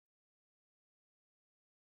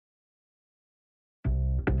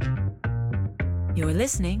You're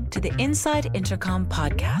listening to the Inside Intercom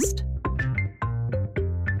podcast.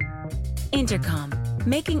 Intercom,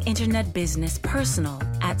 making internet business personal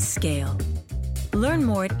at scale. Learn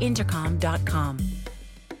more at intercom.com.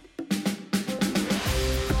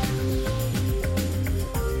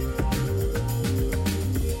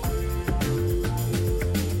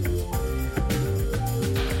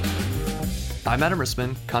 I'm Adam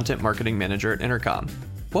Rissman, Content Marketing Manager at Intercom.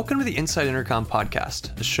 Welcome to the Inside Intercom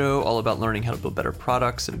podcast, a show all about learning how to build better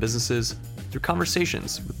products and businesses through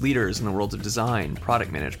conversations with leaders in the worlds of design,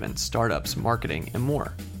 product management, startups, marketing, and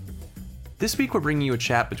more. This week, we're bringing you a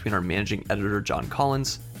chat between our managing editor, John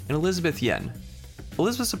Collins, and Elizabeth Yen.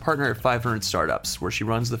 Elizabeth's a partner at 500 Startups, where she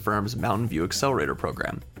runs the firm's Mountain View Accelerator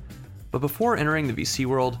program. But before entering the VC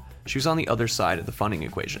world, she was on the other side of the funding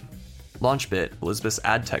equation. LaunchBit, Elizabeth's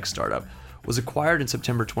ad tech startup, was acquired in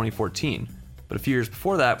September 2014, but a few years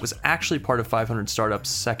before that was actually part of 500 Startups'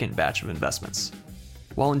 second batch of investments.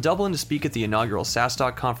 While in Dublin to speak at the inaugural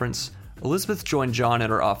SaaStock conference, Elizabeth joined John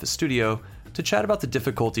at our office studio to chat about the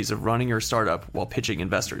difficulties of running your startup while pitching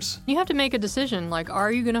investors. You have to make a decision, like,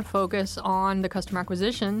 are you going to focus on the customer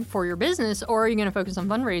acquisition for your business, or are you going to focus on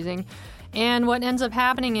fundraising? And what ends up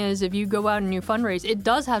happening is if you go out and you fundraise, it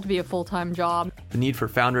does have to be a full-time job. The need for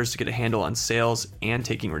founders to get a handle on sales and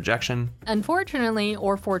taking rejection. Unfortunately,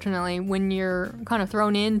 or fortunately, when you're kind of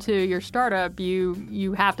thrown into your startup,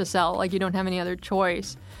 you have to sell, like you don't have any other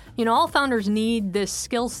choice. You know, all founders need this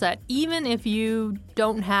skill set, even if you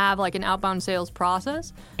don't have like an outbound sales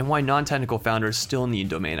process. And why non-technical founders still need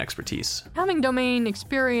domain expertise. Having domain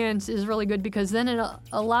experience is really good because then it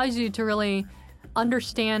allows you to really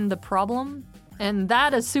understand the problem, and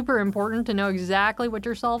that is super important to know exactly what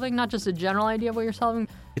you're solving, not just a general idea of what you're solving.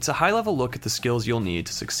 It's a high-level look at the skills you'll need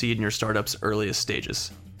to succeed in your startup's earliest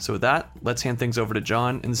stages. So with that, let's hand things over to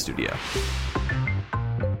John in the studio.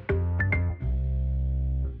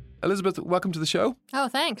 Elizabeth, welcome to the show. Oh,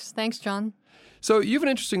 thanks. Thanks, John. So you have an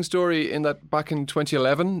interesting story in that back in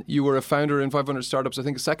 2011, you were a founder in 500 Startups, I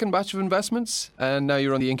think a second batch of investments, and now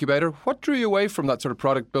you're on the incubator. What drew you away from that sort of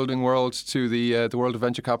product building world to the world of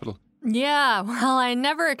venture capital? Yeah, well, I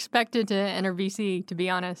never expected to enter VC, to be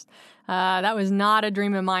honest. That was not a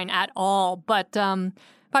dream of mine at all. But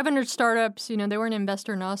 500 Startups, you know, they were an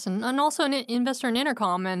investor in us and also an investor in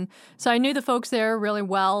Intercom. And so I knew the folks there really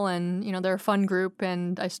well, and, you know, they're a fun group.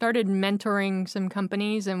 And I started mentoring some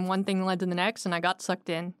companies, and one thing led to the next, and I got sucked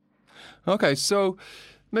in. Okay, so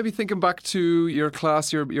maybe thinking back to your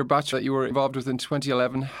class, your batch that you were involved with in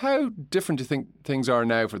 2011, how different do you think things are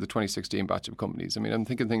now for the 2016 batch of companies? I mean, I'm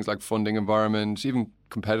thinking things like funding environment, even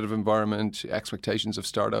competitive environment, expectations of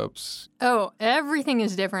startups. Oh, everything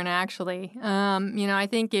is different, actually. You know, I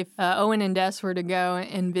think if Owen and Des were to go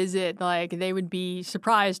and visit, like, they would be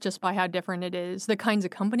surprised just by how different it is. The kinds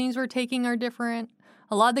of companies we're taking are different.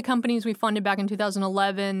 A lot of the companies we funded back in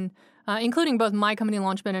 2011, including both my company,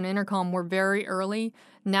 LaunchBit, and Intercom, were very early.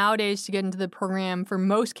 Nowadays, to get into the program, for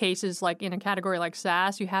most cases, like in a category like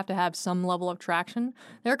SaaS, you have to have some level of traction.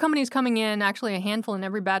 There are companies coming in, actually a handful in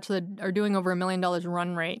every batch, that are doing over $1 million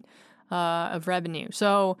run rate of revenue.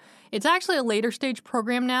 So it's actually a later stage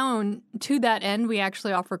program now, and to that end, we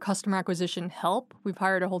actually offer customer acquisition help. We've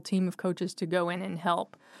hired a whole team of coaches to go in and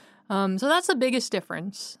help. So that's the biggest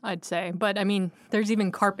difference, I'd say. But, I mean, there's even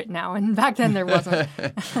carpet now, and back then there wasn't.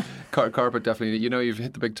 Carpet, definitely. You know, you've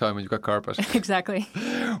hit the big time when you've got carpet. Exactly.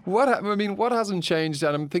 What hasn't changed?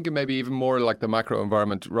 And I'm thinking maybe even more like the macro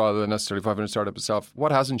environment rather than necessarily 500 Startup itself.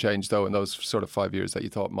 What hasn't changed, though, in those sort of 5 years that you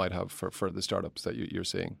thought might have for the startups that you're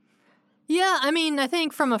seeing? Yeah, I mean, I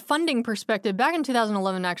think from a funding perspective, back in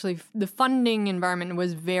 2011, actually, the funding environment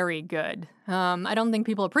was very good. I don't think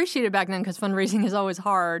people appreciated it back then because fundraising is always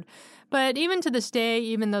hard. But even to this day,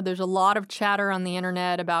 even though there's a lot of chatter on the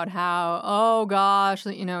internet about how, oh gosh,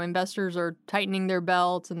 you know, investors are tightening their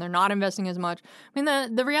belts and they're not investing as much. I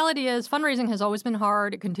mean, the reality is fundraising has always been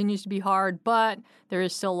hard. It continues to be hard, but there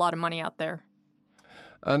is still a lot of money out there.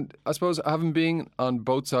 And I suppose, having been on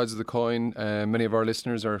both sides of the coin, many of our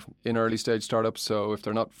listeners are in early stage startups. So if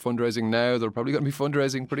they're not fundraising now, they're probably going to be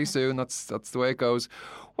fundraising pretty soon. That's the way it goes.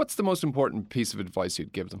 What's the most important piece of advice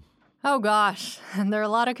you'd give them? Oh, gosh. There are a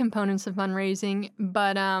lot of components of fundraising.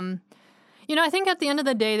 But, you know, I think at the end of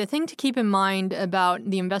the day, the thing to keep in mind about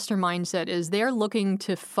the investor mindset is they're looking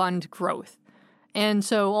to fund growth. And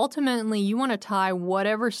so ultimately, you want to tie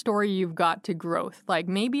whatever story you've got to growth. Like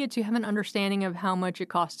maybe it's you have an understanding of how much it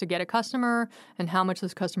costs to get a customer and how much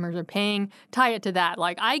those customers are paying. Tie it to that.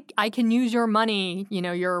 Like I can use your money,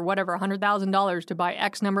 your whatever, $100,000 to buy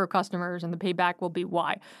X number of customers and the payback will be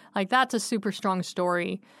Y. Like that's a super strong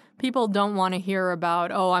story. People don't want to hear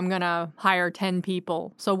about, I'm going to hire 10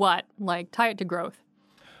 people. So what? Like tie it to growth.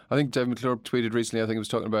 I think Dave McClure tweeted recently, I think he was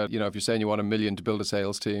talking about, if you're saying you want $1 million to build a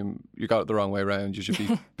sales team, you got it the wrong way around. You should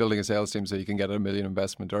be building a sales team so you can get $1 million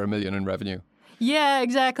investment or $1 million in revenue. Yeah,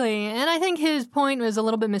 exactly. And I think his point was a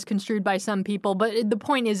little bit misconstrued by some people, but the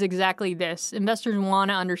point is exactly this. Investors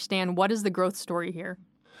want to understand what is the growth story here.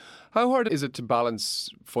 How hard is it to balance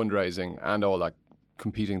fundraising and all that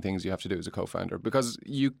competing things you have to do as a co-founder? Because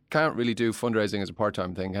you can't really do fundraising as a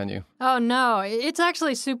part-time thing, can you? Oh, no. It's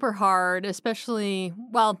actually super hard, especially,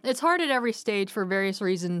 it's hard at every stage for various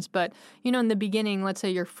reasons. But, in the beginning, let's say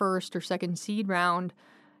your first or second seed round,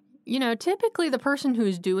 typically the person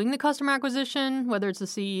who's doing the customer acquisition, whether it's the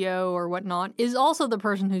CEO or whatnot, is also the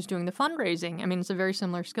person who's doing the fundraising. I mean, it's a very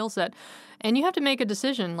similar skill set. And you have to make a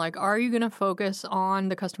decision, like, are you going to focus on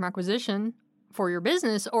the customer acquisition for your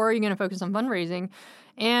business, or are you going to focus on fundraising?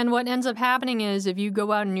 And what ends up happening is if you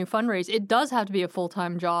go out and you fundraise, it does have to be a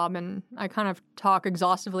full-time job. And I kind of talk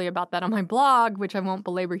exhaustively about that on my blog, which I won't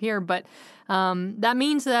belabor here. But that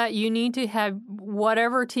means that you need to have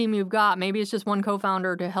whatever team you've got. Maybe it's just one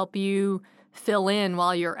co-founder to help you fill in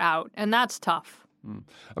while you're out. And that's tough.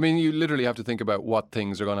 I mean, you literally have to think about what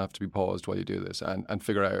things are going to have to be paused while you do this and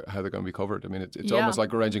figure out how they're going to be covered. I mean, it's almost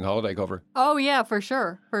like arranging holiday cover. Oh, yeah, for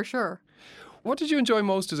sure. For sure. What did you enjoy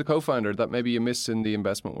most as a co-founder that maybe you miss in the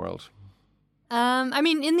investment world? I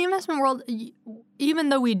mean, in the investment world, even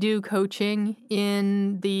though we do coaching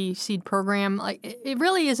in the seed program, like it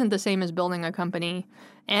really isn't the same as building a company.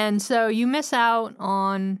 And so you miss out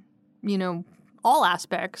on, all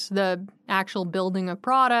aspects, the actual building of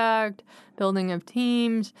product, building of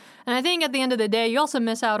teams. And I think at the end of the day, you also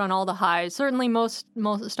miss out on all the highs. Certainly most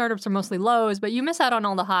startups are mostly lows, but you miss out on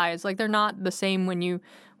all the highs. Like they're not the same when you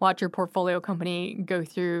watch your portfolio company go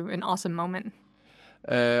through an awesome moment.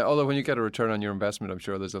 Although when you get a return on your investment, I'm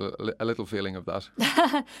sure there's a little feeling of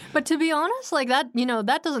that. But to be honest, like that,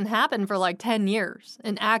 that doesn't happen for like 10 years,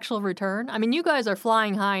 an actual return. I mean, you guys are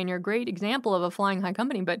flying high and you're a great example of a flying high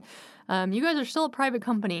company, but you guys are still a private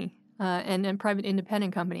company and a private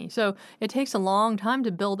independent company. So it takes a long time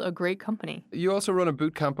to build a great company. You also run a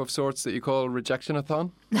boot camp of sorts that you call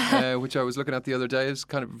Rejection-a-thon, which I was looking at the other day. It's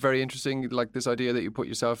kind of very interesting, like this idea that you put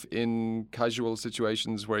yourself in casual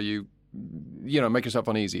situations where you make yourself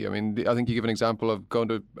uneasy. I mean, I think you give an example of going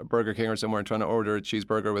to a Burger King or somewhere and trying to order a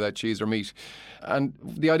cheeseburger without cheese or meat. And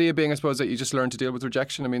the idea being, I suppose, that you just learn to deal with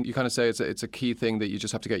rejection. I mean, you kind of say it's a key thing that you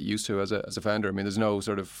just have to get used to as a founder. I mean, there's no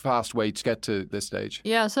sort of fast way to get to this stage.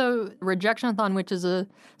 Yeah, so Rejection-a-thon, which is a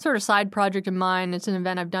sort of side project of mine, it's an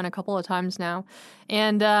event I've done a couple of times now.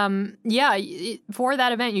 And for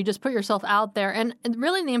that event, you just put yourself out there. And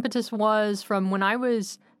really the impetus was from when I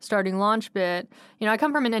was starting LaunchBit. I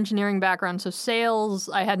come from an engineering background, so sales,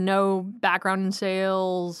 I had no background in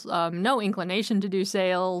sales, no inclination to do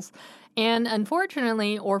sales. And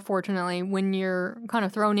unfortunately, or fortunately, when you're kind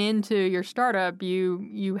of thrown into your startup,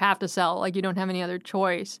 you have to sell. Like you don't have any other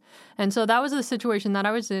choice. And so that was the situation that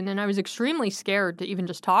I was in, and I was extremely scared to even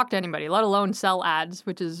just talk to anybody, let alone sell ads,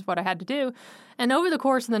 which is what I had to do. And over the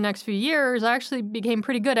course of the next few years, I actually became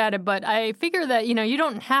pretty good at it. But I figure that, you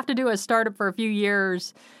don't have to do a startup for a few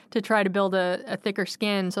years to try to build a thicker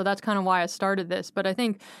skin. So that's kind of why I started this. But I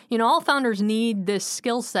think, all founders need this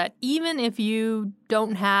skill set, even if you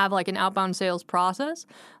don't have like an outbound sales process,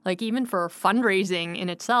 like even for fundraising in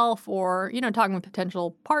itself or, talking with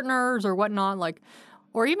potential partners or whatnot, like,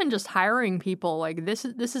 or even just hiring people. Like this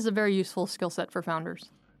is a very useful skill set for founders.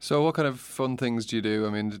 So what kind of fun things do you do? I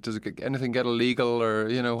mean, does anything get illegal or,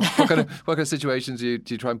 what kind of situations do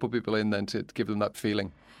you try and put people in then to give them that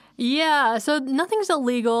feeling? Yeah, so nothing's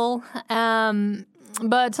illegal,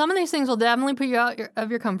 but some of these things will definitely put you out of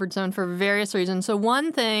your comfort zone for various reasons. So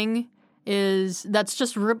one thing is that's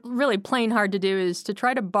just really plain hard to do is to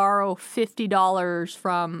try to borrow $50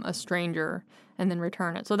 from a stranger and then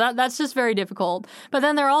return it. So that's just very difficult. But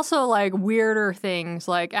then there are also like weirder things,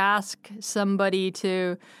 like ask somebody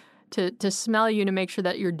to smell you to make sure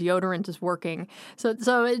that your deodorant is working. So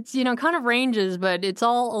it's, kind of ranges, but it's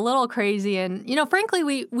all a little crazy. And,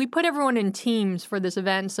 frankly, we put everyone in teams for this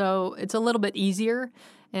event, so it's a little bit easier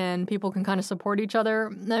and people can kind of support each other.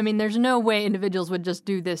 I mean, there's no way individuals would just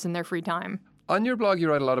do this in their free time. On your blog, you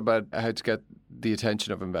write a lot about how to get the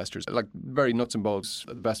attention of investors, like very nuts and bolts,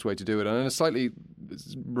 the best way to do it. And in a slightly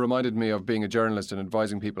It's reminded me of being a journalist and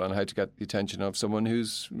advising people on how to get the attention of someone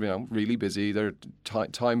who's really busy, they're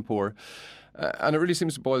time poor. And it really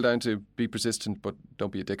seems to boil down to be persistent, but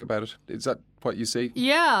don't be a dick about it. Is that what you see?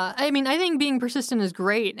 Yeah. I mean, I think being persistent is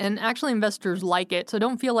great, and actually investors like it, so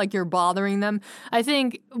don't feel like you're bothering them. I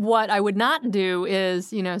think what I would not do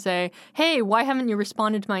is, say, hey, why haven't you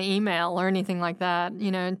responded to my email or anything like that?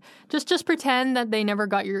 Just pretend that they never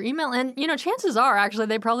got your email. And, chances are, actually,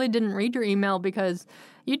 they probably didn't read your email because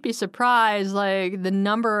you'd be surprised, like, the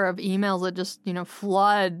number of emails that just,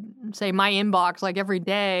 flood, say, my inbox, like, every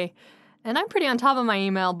day. And I'm pretty on top of my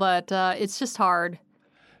email, but it's just hard.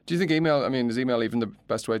 Do you think is email even the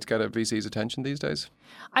best way to get a VC's attention these days?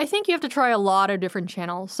 I think you have to try a lot of different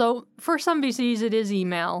channels. So for some VCs, it is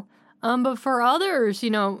email. But for others,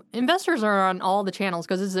 investors are on all the channels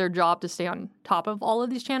because it's their job to stay on top of all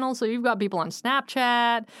of these channels. So you've got people on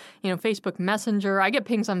Snapchat, Facebook Messenger. I get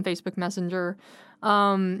pings on Facebook Messenger.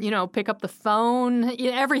 Pick up the phone,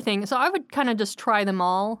 everything. So I would kind of just try them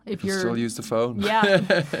all. If you're still use the phone.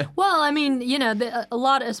 Yeah. Well, I mean, a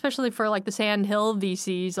lot, especially for like the Sand Hill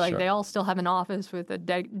VCs, like Sure. They all still have an office with a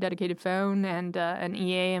dedicated phone and an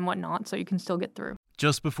EA and whatnot, so you can still get through.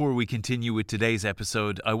 Just before we continue with today's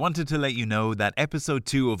episode, I wanted to let you know that episode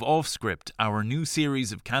 2 of Offscript, our new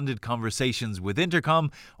series of candid conversations with Intercom,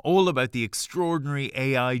 all about the extraordinary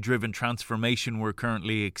AI-driven transformation we're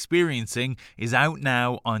currently experiencing, is out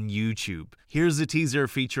now on YouTube. Here's a teaser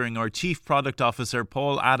featuring our Chief Product Officer,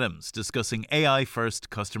 Paul Adams, discussing AI-first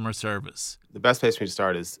customer service. The best place for me to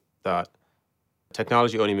start is that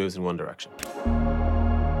technology only moves in one direction.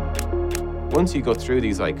 Once you go through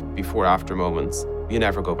these before-after moments, you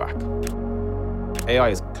never go back. AI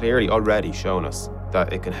has clearly already shown us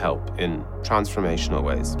that it can help in transformational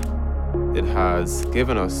ways. It has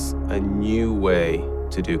given us a new way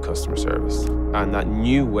to do customer service, and that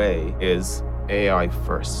new way is AI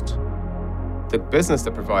first. The business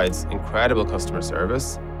that provides incredible customer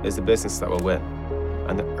service is the business that will win.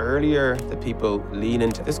 And the earlier that people lean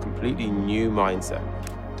into this completely new mindset,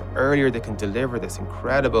 the earlier they can deliver this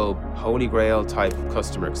incredible holy grail type of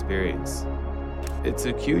customer experience. It's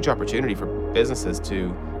a huge opportunity for businesses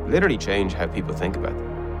to literally change how people think about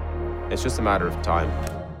them. It's just a matter of time.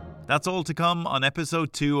 That's all to come on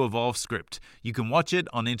episode 2 of Offscript. You can watch it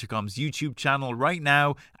on Intercom's YouTube channel right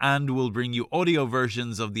now, and we'll bring you audio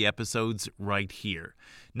versions of the episodes right here.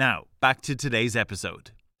 Now, back to today's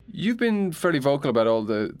episode. You've been fairly vocal about all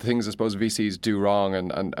the things I suppose VCs do wrong,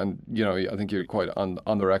 and I think you're quite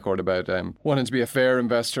on the record about wanting to be a fair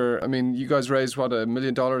investor. I mean, you guys raised $1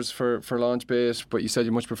 million for Launchbase, but you said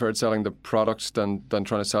you much preferred selling the product than trying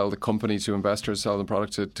to sell the company to investors. Selling the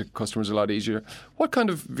product to customers a lot easier. What kind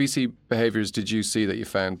of VC behaviours did you see that you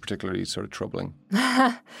found particularly sort of troubling?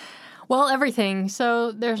 Well, everything.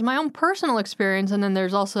 So there's my own personal experience, and then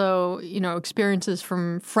there's also, experiences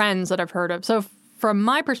from friends that I've heard of. So from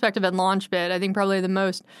my perspective at LaunchBit, I think probably the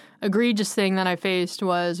most egregious thing that I faced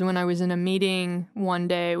was when I was in a meeting one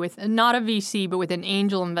day with not a VC, but with an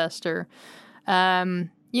angel investor.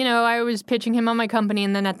 I was pitching him on my company,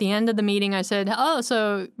 and then at the end of the meeting, I said,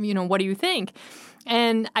 so, what do you think?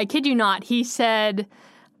 And I kid you not, he said,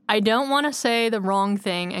 I don't want to say the wrong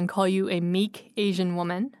thing and call you a meek Asian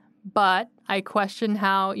woman, but I question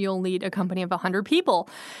how you'll lead a company of 100 people.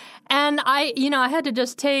 And I had to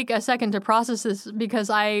just take a second to process this because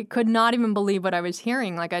I could not even believe what I was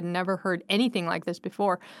hearing. Like, I'd never heard anything like this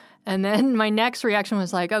before. And then my next reaction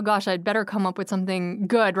was like, oh gosh, I'd better come up with something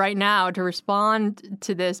good right now to respond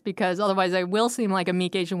to this because otherwise I will seem like a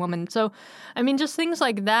meek Asian woman. So, I mean, just things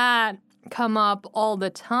like that come up all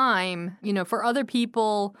the time. For other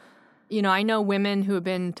people, I know women who have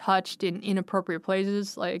been touched in inappropriate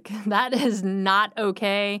places. Like, that is not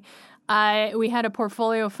okay. We had a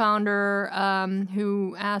portfolio founder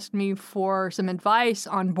who asked me for some advice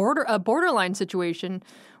on a borderline situation,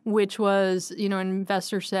 which was, an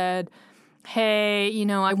investor said, hey,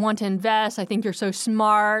 I want to invest. I think you're so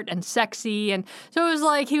smart and sexy. And so it was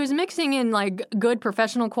like he was mixing in like good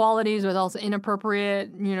professional qualities with also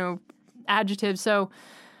inappropriate, adjectives. So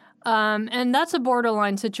and that's a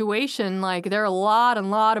borderline situation. Like, there are a lot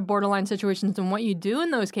of borderline situations, and what you do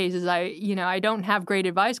in those cases, I don't have great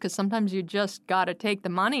advice because sometimes you just got to take the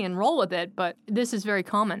money and roll with it. But this is very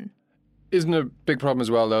common. Isn't a big problem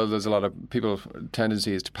as well, though? There's a lot of people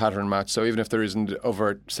tendencies to pattern match. So even if there isn't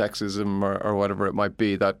overt sexism or whatever it might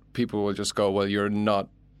be, that people will just go, well, you're not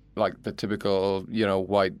like the typical,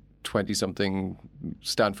 white 20-something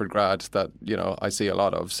Stanford grad that, I see a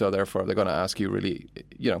lot of. So therefore, they're going to ask you really,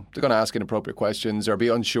 they're going to ask inappropriate questions or be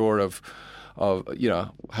unsure of how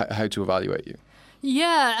to evaluate you.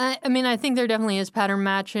 Yeah, I mean, I think there definitely is pattern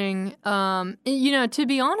matching. To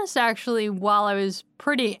be honest, actually, while I was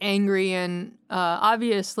pretty angry and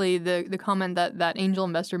obviously the comment that angel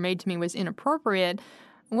investor made to me was inappropriate,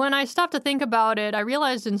 when I stopped to think about it, I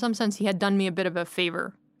realized in some sense he had done me a bit of a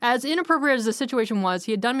favor. As inappropriate as the situation was,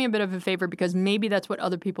 he had done me a bit of a favor because maybe that's what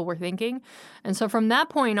other people were thinking. And so from that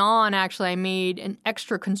point on, actually, I made an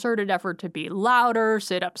extra concerted effort to be louder,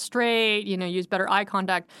 sit up straight, use better eye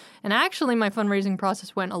contact. And actually, my fundraising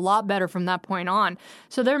process went a lot better from that point on.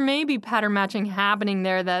 So there may be pattern matching happening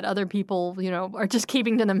there that other people, are just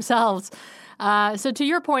keeping to themselves. So to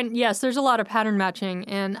your point, yes, there's a lot of pattern matching.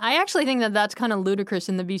 And I actually think that that's kind of ludicrous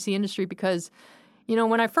in the VC industry because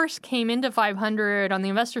when I first came into 500 on the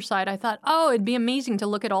investor side, I thought, it'd be amazing to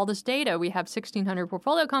look at all this data. We have 1,600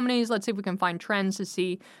 portfolio companies. Let's see if we can find trends to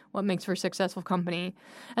see what makes for a successful company.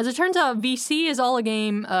 As it turns out, VC is all a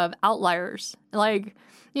game of outliers. Like,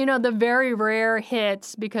 the very rare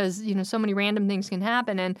hits because, so many random things can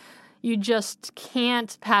happen and you just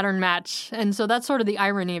can't pattern match. And so that's sort of the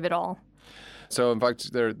irony of it all. So, in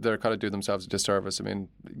fact, they're kind of doing themselves a disservice. I mean,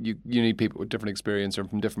 you need people with different experience or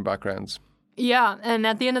from different backgrounds. Yeah, and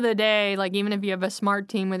at the end of the day, like even if you have a smart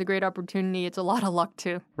team with a great opportunity, it's a lot of luck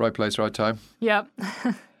too. Right place, right time. Yep.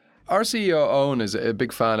 Our CEO, Owen, is a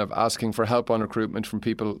big fan of asking for help on recruitment from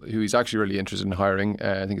people who he's actually really interested in hiring.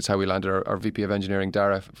 I think it's how we landed our VP of Engineering,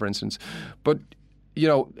 Dara, for instance. But,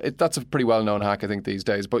 that's a pretty well-known hack, I think, these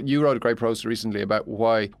days. But you wrote a great post recently about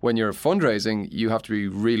why, when you're fundraising, you have to be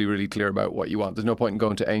really, really clear about what you want. There's no point in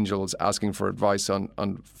going to angels asking for advice on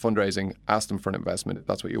fundraising. Ask them for an investment if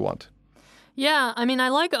that's what you want. Yeah, I mean, I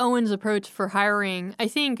like Owen's approach for hiring. I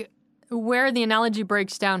think where the analogy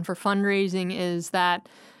breaks down for fundraising is that,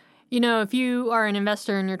 if you are an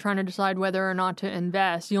investor and you're trying to decide whether or not to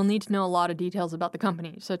invest, you'll need to know a lot of details about the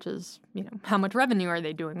company, such as, how much revenue are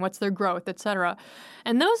they doing, what's their growth, et cetera.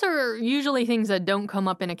 And those are usually things that don't come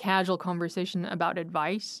up in a casual conversation about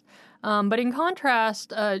advice. But in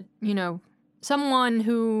contrast, someone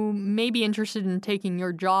who may be interested in taking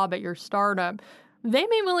your job at your startup, they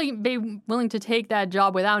may be willing to take that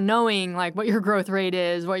job without knowing like what your growth rate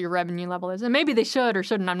is, what your revenue level is. And maybe they should or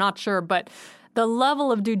shouldn't, I'm not sure. But the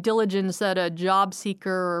level of due diligence that a job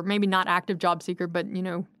seeker, or maybe not active job seeker, but,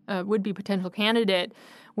 would-be potential candidate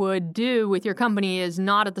would do with your company is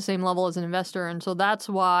not at the same level as an investor. And so that's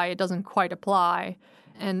why it doesn't quite apply.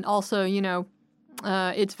 And also,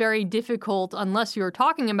 it's very difficult, unless you're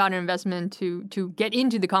talking about an investment, to get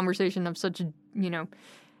into the conversation of such,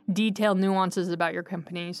 detailed nuances about your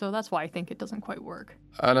company. So that's why I think it doesn't quite work.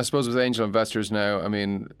 And I suppose with angel investors now, I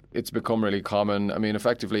mean, it's become really common. I mean,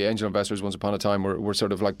 effectively, angel investors once upon a time were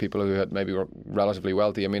sort of like people who had maybe were relatively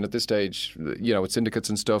wealthy. I mean, at this stage, with syndicates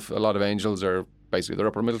and stuff, a lot of angels are basically they're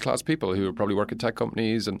upper middle class people who probably work at tech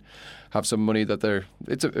companies and have some money that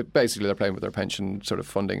basically they're playing with their pension sort of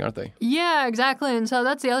funding, aren't they? Yeah, exactly. And so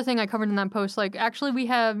that's the other thing I covered in that post. Like, actually, we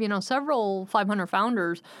have, several 500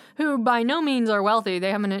 founders who by no means are wealthy.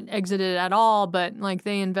 They haven't exited at all, but like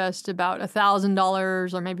they invest about $1,000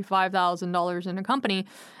 or maybe $5,000 in a company.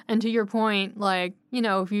 And to your point, like,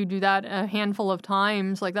 if you do that a handful of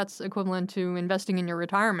times, like that's equivalent to investing in your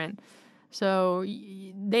retirement. So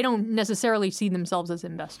they don't necessarily see themselves as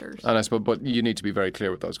investors. And I suppose, but you need to be very clear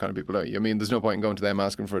with those kind of people, don't you? I mean, there's no point in going to them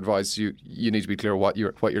asking for advice. You need to be clear what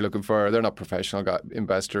you're looking for. They're not professional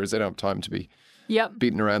investors. They don't have time to be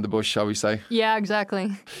beating around the bush, shall we say. Yeah,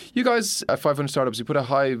 exactly. You guys at 500 Startups, you put a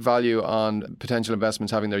high value on potential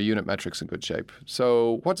investments having their unit metrics in good shape.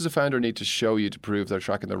 So what does a founder need to show you to prove they're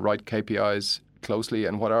tracking the right KPIs closely,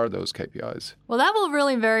 and what are those KPIs? Well, that will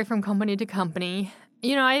really vary from company to company.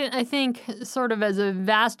 I think sort of as a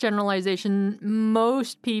vast generalization,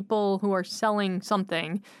 most people who are selling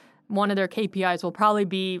something, one of their KPIs will probably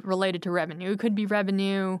be related to revenue. It could be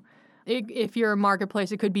revenue. If you're a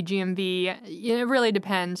marketplace, it could be GMV. It really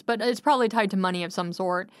depends, but it's probably tied to money of some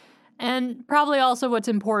sort. And probably also what's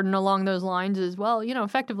important along those lines is, well,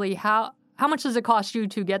 effectively how much does it cost you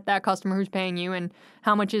to get that customer who's paying you, and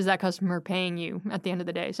how much is that customer paying you at the end of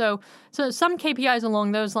the day? So some KPIs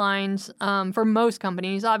along those lines for most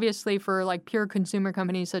companies. Obviously, for like pure consumer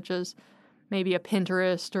companies such as maybe a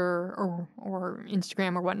Pinterest or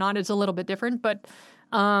Instagram or whatnot, it's a little bit different. But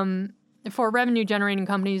for revenue generating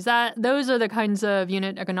companies, those are the kinds of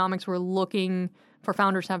unit economics we're looking for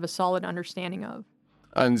founders to have a solid understanding of.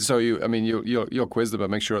 And so you'll quiz them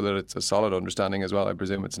and make sure that it's a solid understanding as well. I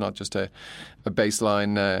presume it's not just a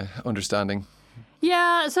baseline understanding.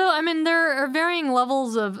 Yeah, so I mean, there are varying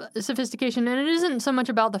levels of sophistication, and it isn't so much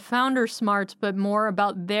about the founder smarts, but more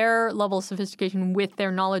about their level of sophistication with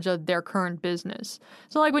their knowledge of their current business.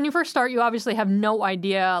 So like when you first start, you obviously have no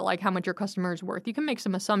idea like how much your customer is worth. You can make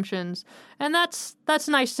some assumptions, and that's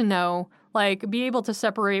nice to know. Like be able to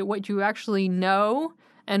separate what you actually know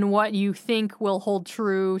and what you think will hold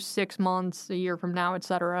true 6 months, a year from now,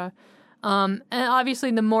 etc. And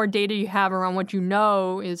obviously, the more data you have around what you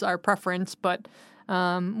know is our preference, but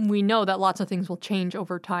we know that lots of things will change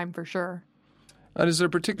over time for sure. And is there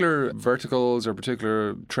particular verticals or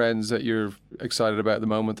particular trends that you're excited about at the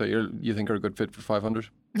moment that you think are a good fit for 500?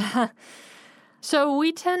 So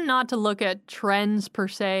we tend not to look at trends per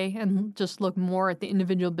se and just look more at the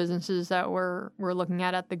individual businesses that we're looking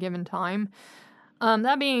at the given time.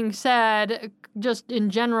 That being said, just in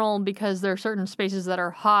general, because there are certain spaces that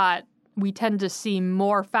are hot, we tend to see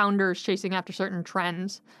more founders chasing after certain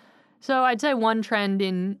trends. So I'd say one trend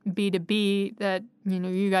in B2B that,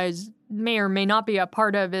 you guys may or may not be a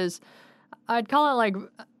part of is, I'd call it like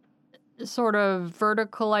sort of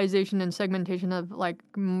verticalization and segmentation of like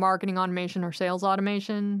marketing automation or sales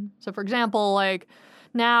automation. So for example, like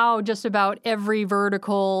now just about every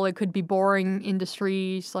vertical, it could be boring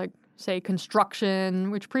industries like say construction,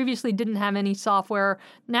 which previously didn't have any software.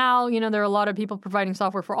 Now, there are a lot of people providing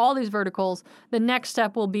software for all these verticals. The next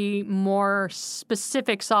step will be more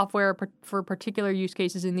specific software for particular use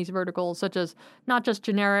cases in these verticals, such as not just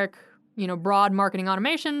generic, broad marketing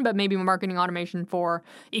automation, but maybe marketing automation for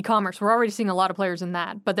e-commerce. We're already seeing a lot of players in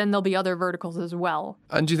that, but then there'll be other verticals as well.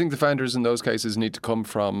 And do you think the founders in those cases need to come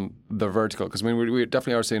from the vertical? Because we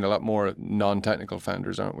definitely are seeing a lot more non-technical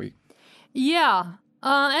founders, aren't we? Yeah.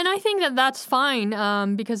 And I think that that's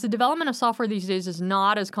fine because the development of software these days is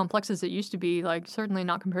not as complex as it used to be, like certainly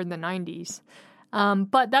not compared to the 90s.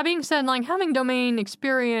 But that being said, like having domain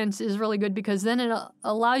experience is really good because then it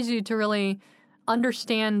allows you to really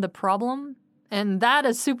understand the problem. And that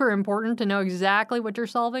is super important to know exactly what you're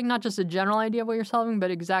solving, not just a general idea of what you're solving, but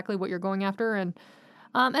exactly what you're going after. And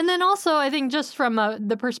then also, I think just from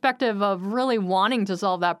the perspective of really wanting to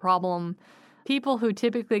solve that problem, people who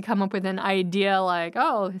typically come up with an idea like,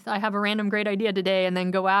 oh, I have a random great idea today and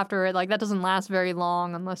then go after it, like that doesn't last very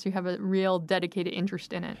long unless you have a real dedicated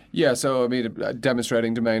interest in it. Yeah, so I mean,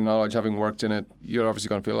 demonstrating domain knowledge, having worked in it, you're obviously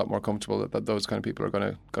going to feel a lot more comfortable that those kind of people are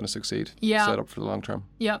going to succeed. Yeah. Set up for the long term.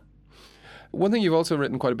 Yep. One thing you've also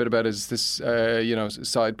written quite a bit about is this,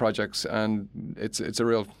 side projects, and it's a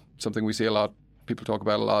real something we see a lot. People talk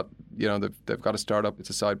about a lot. They've got a startup,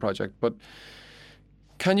 it's a side project, but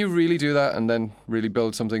can you really do that and then really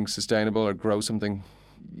build something sustainable or grow something?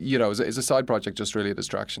 Is a side project just really a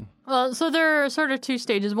distraction? Well, so there are sort of two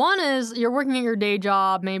stages. One is you're working at your day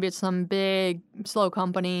job. Maybe it's some big, slow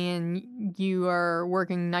company and you are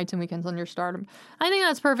working nights and weekends on your startup. I think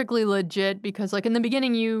that's perfectly legit because like in the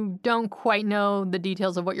beginning, you don't quite know the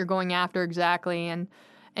details of what you're going after exactly.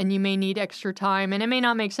 And you may need extra time, and it may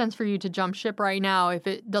not make sense for you to jump ship right now if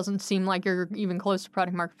it doesn't seem like you're even close to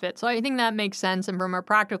product market fit. So I think that makes sense, and from a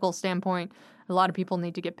practical standpoint, a lot of people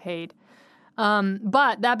need to get paid.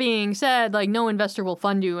 But that being said, like no investor will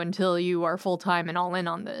fund you until you are full-time and all in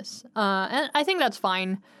on this. And I think that's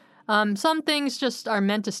fine. Some things just are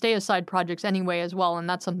meant to stay as side projects anyway as well, and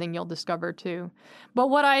that's something you'll discover too. But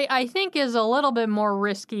what I think is a little bit more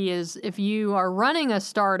risky is if you are running a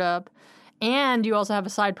startup and you also have a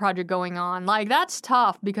side project going on. Like, that's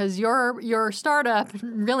tough because your startup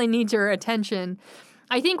really needs your attention.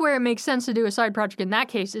 I think where it makes sense to do a side project in that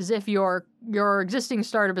case is if your existing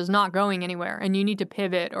startup is not going anywhere and you need to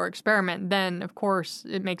pivot or experiment, then, of course,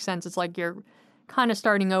 it makes sense. It's like you're kind of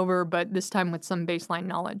starting over, but this time with some baseline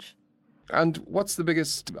knowledge. And what's the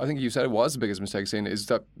biggest, I think you said it was the biggest mistake seen, is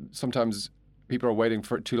that sometimes people are waiting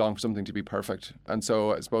for too long for something to be perfect. And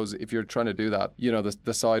so I suppose if you're trying to do that,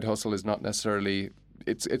 the side hustle is not necessarily,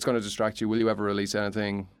 it's going to distract you. Will you ever release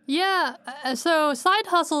anything? Yeah. So side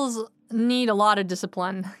hustles need a lot of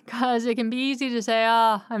discipline because it can be easy to say,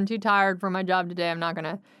 I'm too tired for my job today. I'm not going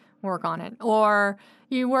to work on it. Or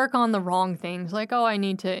you work on the wrong things like, I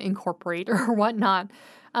need to incorporate or whatnot.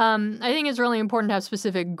 I think it's really important to have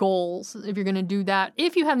specific goals if you're going to do that,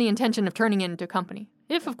 if you have the intention of turning it into a company.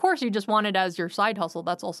 If, of course, you just want it as your side hustle,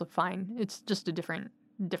 that's also fine. It's just a different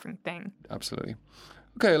thing. Absolutely.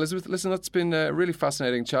 Okay, Elizabeth, listen, that's been a really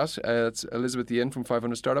fascinating chat. It's Elizabeth Yin from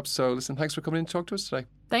 500 Startups. So, listen, thanks for coming in to talk to us today.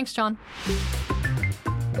 Thanks, John.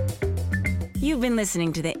 You've been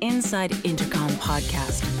listening to the Inside Intercom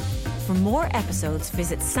podcast. For more episodes,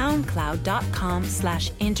 visit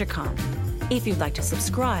soundcloud.com/intercom. If you'd like to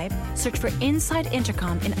subscribe, search for Inside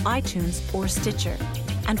Intercom in iTunes or Stitcher.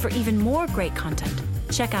 And for even more great content,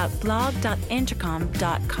 check out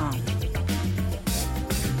blog.intercom.com.